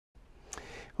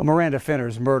Well, Miranda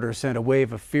Fenner's murder sent a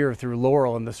wave of fear through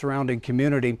Laurel and the surrounding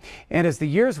community. And as the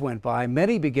years went by,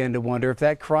 many began to wonder if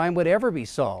that crime would ever be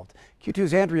solved.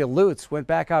 Q2's Andrea Lutz went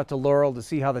back out to Laurel to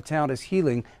see how the town is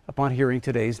healing upon hearing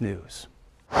today's news.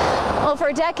 Well,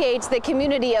 for decades, the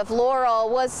community of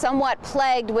Laurel was somewhat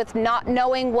plagued with not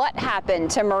knowing what happened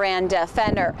to Miranda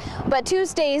Fenner. But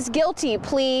Tuesday's guilty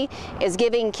plea is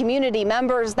giving community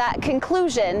members that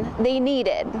conclusion they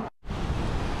needed.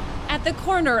 At the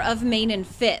corner of Main and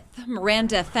 5th,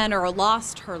 Miranda Fenner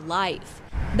lost her life.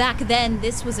 Back then,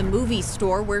 this was a movie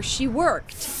store where she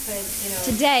worked.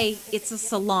 Today, it's a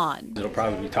salon. It'll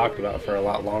probably be talked about for a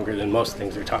lot longer than most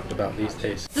things are talked about these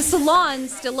days. The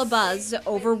salon's still abuzz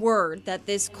over word that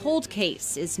this cold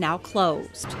case is now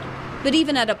closed. But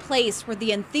even at a place where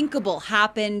the unthinkable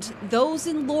happened, those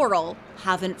in Laurel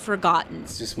haven't forgotten.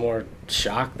 It's just more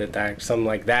shock that something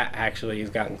like that actually has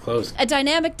gotten closed. At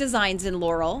Dynamic Designs in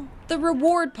Laurel, the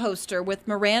reward poster with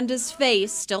Miranda's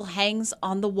face still hangs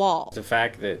on the wall. The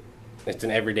fact that it's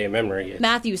an everyday memory.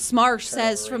 Matthew Smarsh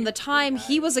says from the time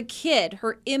he was a kid,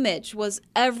 her image was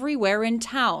everywhere in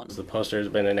town. The poster has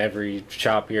been in every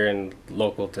shop here in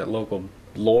local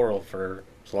Laurel for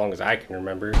as long as I can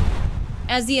remember.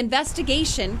 As the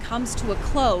investigation comes to a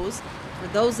close, for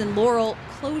those in Laurel,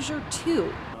 closure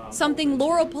too. Something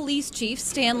Laurel Police Chief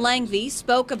Stan Langvey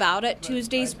spoke about at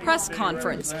Tuesday's press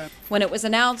conference when it was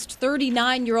announced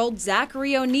 39-year-old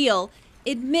Zachary O'Neill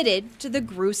admitted to the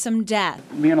gruesome death.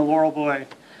 Being a Laurel boy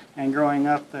and growing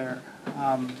up there,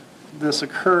 this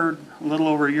occurred a little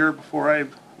over a year before I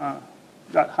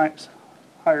got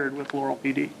hired with Laurel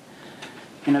PD.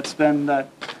 And it's been that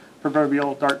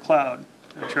proverbial dark cloud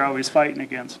that you're always fighting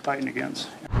against.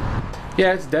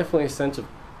 Yeah, it's definitely a sense of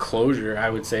closure, I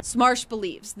would say. Smarsh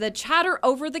believes the chatter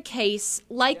over the case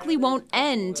likely won't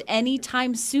end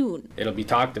anytime soon. It'll be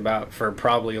talked about for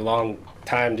probably a long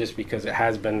time just because it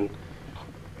has been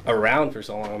around for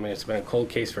so long. I mean, it's been a cold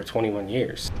case for 21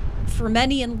 years. For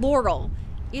many in Laurel,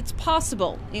 it's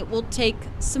possible it will take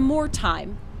some more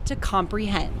time to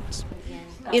comprehend.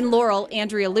 In Laurel,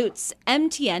 Andrea Lutz,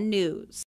 MTN News.